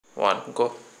One,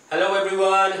 go. Hello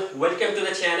everyone, welcome to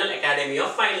the channel Academy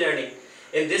of Fine Learning.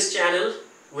 In this channel,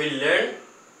 we'll learn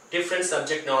different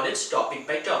subject knowledge topic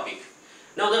by topic.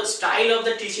 Now the style of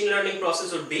the teaching learning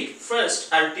process would be,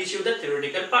 first I'll teach you the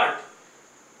theoretical part.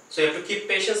 So you have to keep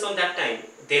patience on that time.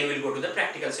 Then we'll go to the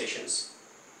practical sessions.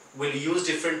 We'll use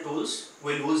different tools,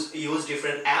 we'll use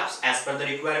different apps as per the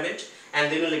requirement,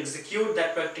 and then we'll execute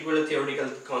that particular theoretical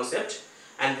concept,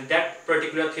 and that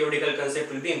particular theoretical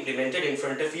concept will be implemented in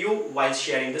front of you while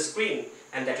sharing the screen,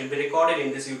 and that will be recorded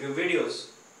in these YouTube videos.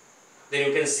 Then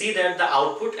you can see that the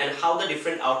output and how the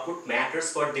different output matters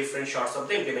for different shots of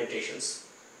the implementations.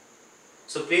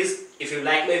 So please, if you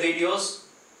like my videos,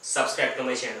 subscribe to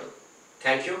my channel.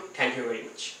 Thank you very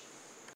much.